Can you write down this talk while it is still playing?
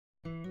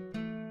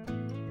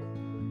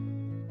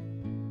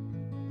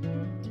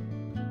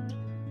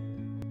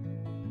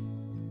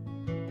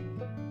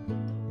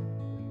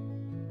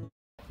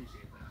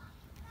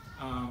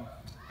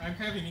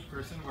kind of a unique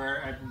person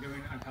where I've been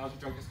doing oncology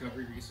drug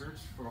discovery research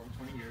for over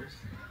 20 years.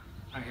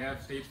 I have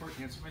stage 4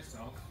 cancer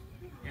myself,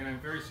 and I'm a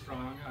very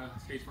strong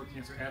stage 4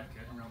 cancer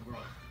advocate around the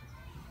world.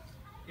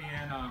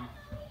 And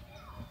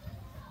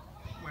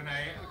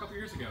a couple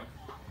years ago,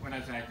 when I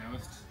was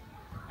diagnosed,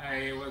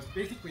 I was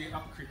basically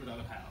up a creek without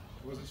a paddle.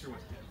 I wasn't sure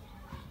what to do.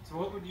 So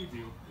what would you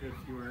do if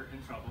you were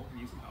in trouble and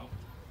need some help?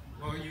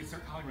 Well, you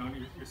start calling around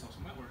your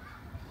social network.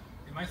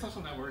 And my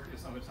social network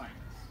is other scientists.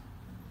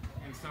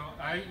 And so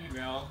I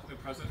emailed the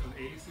president of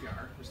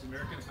AACR, which is the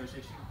American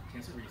Association of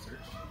Cancer Research,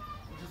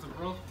 which is the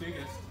world's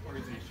biggest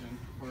organization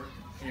for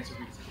cancer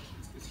research.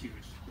 It's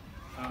huge.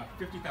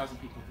 50,000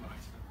 people belong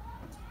to it.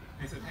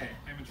 And I said, hey,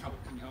 I'm in trouble,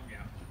 can you help me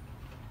out?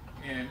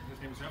 And his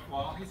name was Jeff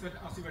Wall. He said,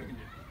 I'll see what I can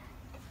do.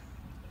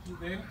 He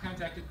then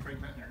contacted Craig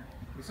Ventnor,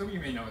 who some of you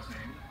may know his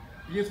name.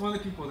 He is one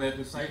of the people that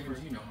deciphered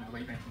genome in the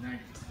late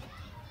 1990s.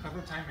 Cover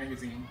of Time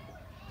magazine,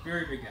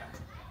 very big guy.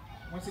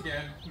 Once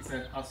again, he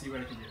said, I'll see what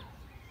I can do.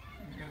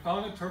 And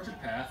followed a tortured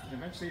path, and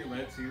eventually it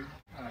led to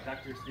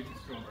Dr. Stephen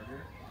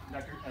Strohberger,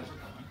 Dr. Ezra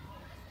Cohen.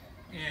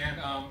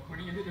 And when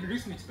he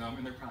introduced me to them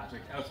in their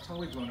project, I was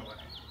totally blown away.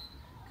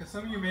 Because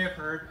some of you may have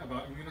heard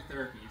about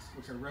immunotherapies,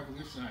 which are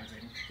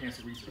revolutionizing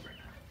cancer research right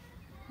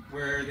now,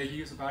 where they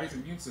use the body's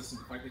immune system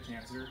to fight the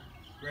cancer,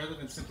 rather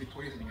than simply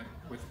poisoning it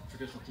with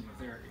traditional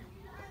chemotherapy.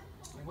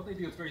 And what they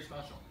do is very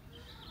special.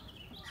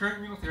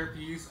 Current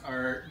immunotherapies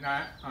are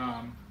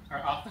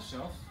off the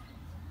shelf.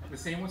 The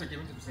same ones are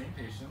given to the same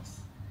patients.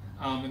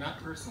 They're not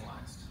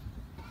personalized.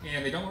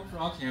 And they don't work for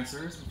all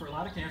cancers. And for a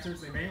lot of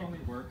cancers, they may only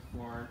work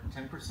for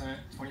 10%,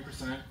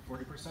 20%,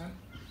 40%.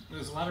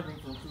 There's a lot of room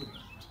for improvement.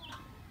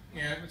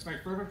 And it's my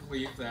fervent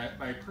belief that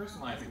by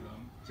personalizing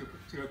them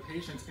to a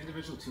patient's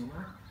individual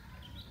tumor,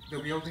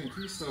 they'll be able to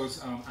increase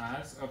those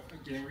odds of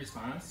getting a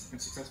response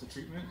and successful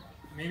treatment,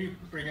 maybe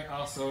bring it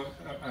also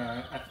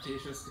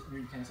efficacious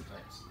immune cancer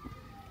types.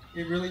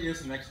 It really is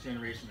the next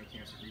generation of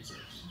cancer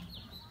research.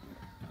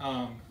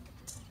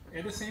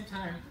 At the same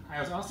time,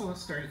 I was also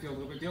starting to feel a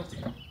little bit guilty.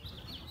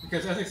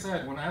 Because as I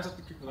said, when I was up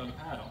the creek without a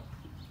paddle,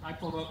 I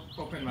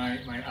opened my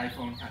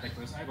iPhone contact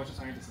list, I had a bunch of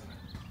scientists in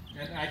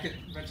it. And I could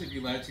eventually be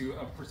led to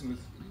a person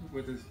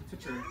with his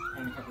picture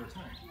on the cover of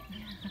Time.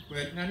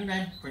 But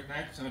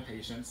 99.9% of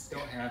patients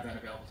don't have that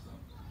available to them.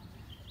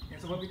 And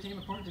so what became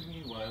important to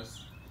me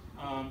was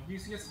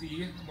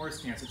UCSD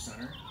Morris Cancer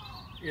Center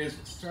is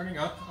starting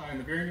up in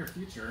the very near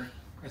future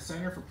a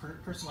center for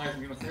personalized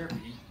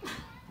immunotherapy,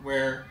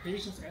 where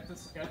patients at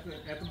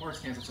the Morris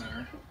Cancer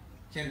Center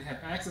can have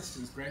access to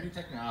this brand new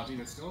technology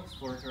that's still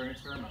exploratory and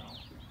experimental.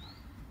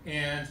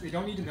 And they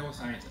don't need to know a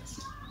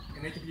scientist.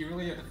 And they can be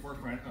really at the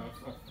forefront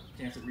of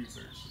cancer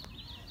research.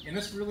 And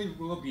this really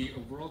will be a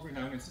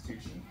world-renowned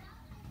institution.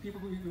 People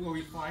will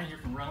be flying here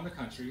from around the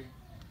country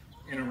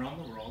and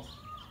around the world.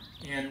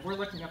 And we're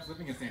lucky enough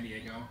living in San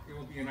Diego. It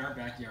will be in our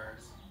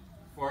backyards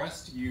for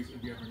us to use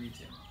if we ever need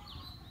to.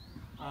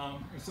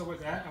 And so with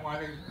that, I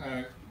want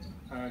to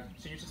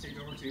change the stage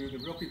over to the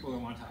real people that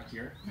want to talk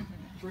here.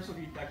 First will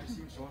be Dr.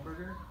 Stephen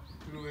Schoenberger,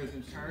 who is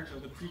in charge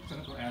of the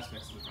preclinical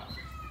aspects of the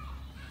project.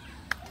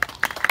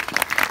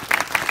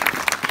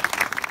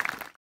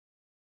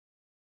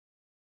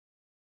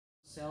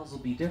 Cells will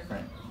be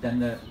different than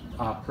the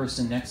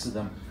person next to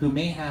them who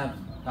may have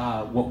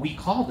what we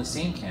call the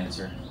same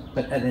cancer,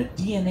 but at a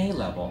DNA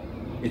level,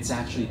 it's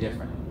actually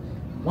different.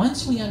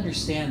 Once we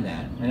understand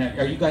that, and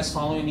are you guys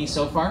following me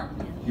so far?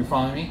 You're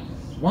following me?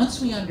 Once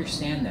we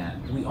understand that,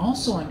 we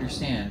also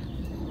understand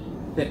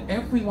that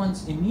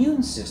everyone's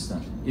immune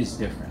system is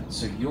different.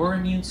 So your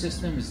immune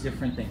system is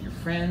different than your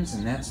friend's,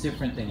 and that's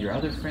different than your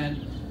other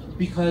friend,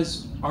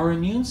 because our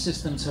immune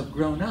systems have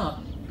grown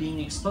up being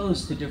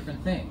exposed to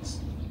different things.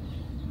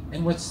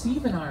 And what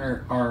Steve and I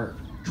are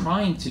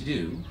trying to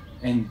do,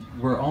 and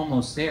we're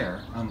almost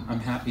there, I'm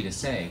happy to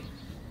say,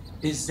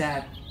 is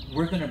that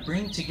we're going to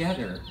bring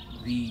together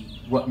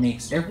what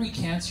makes every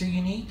cancer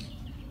unique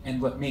and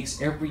what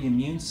makes every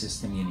immune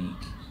system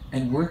unique.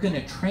 And we're going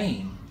to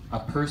train a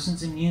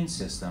person's immune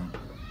system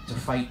to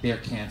fight their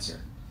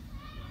cancer.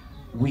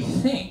 We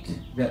think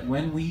that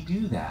when we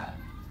do that,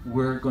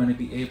 we're going to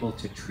be able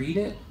to treat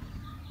it,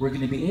 we're going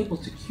to be able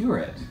to cure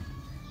it,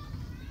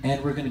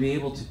 and we're going to be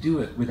able to do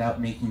it without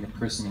making the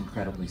person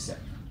incredibly sick.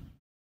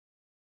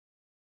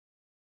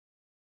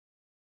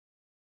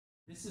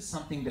 This is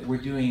something that we're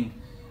doing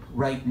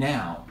right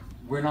now.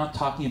 We're not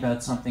talking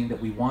about something that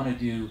we want to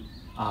do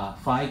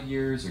 5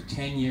 years or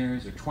 10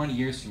 years or 20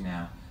 years from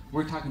now.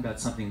 We're talking about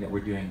something that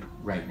we're doing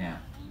right now.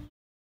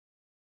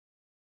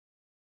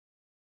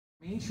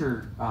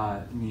 Major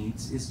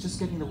needs is just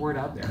getting the word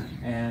out there.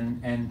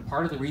 And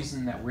part of the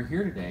reason that we're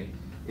here today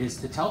is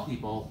to tell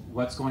people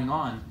what's going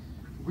on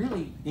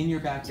really in your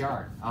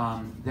backyard,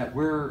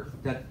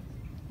 that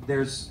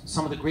there's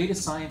some of the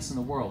greatest science in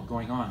the world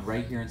going on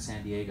right here in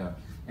San Diego,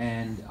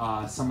 and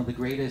some of the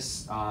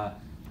greatest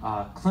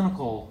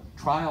clinical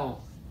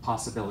trial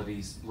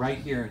possibilities right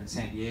here in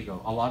San Diego,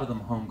 a lot of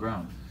them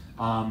homegrown.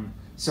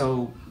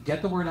 So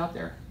get the word out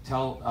there.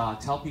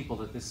 Tell people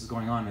that this is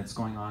going on. It's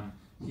going on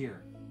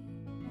here.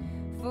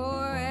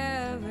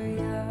 Forever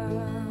young.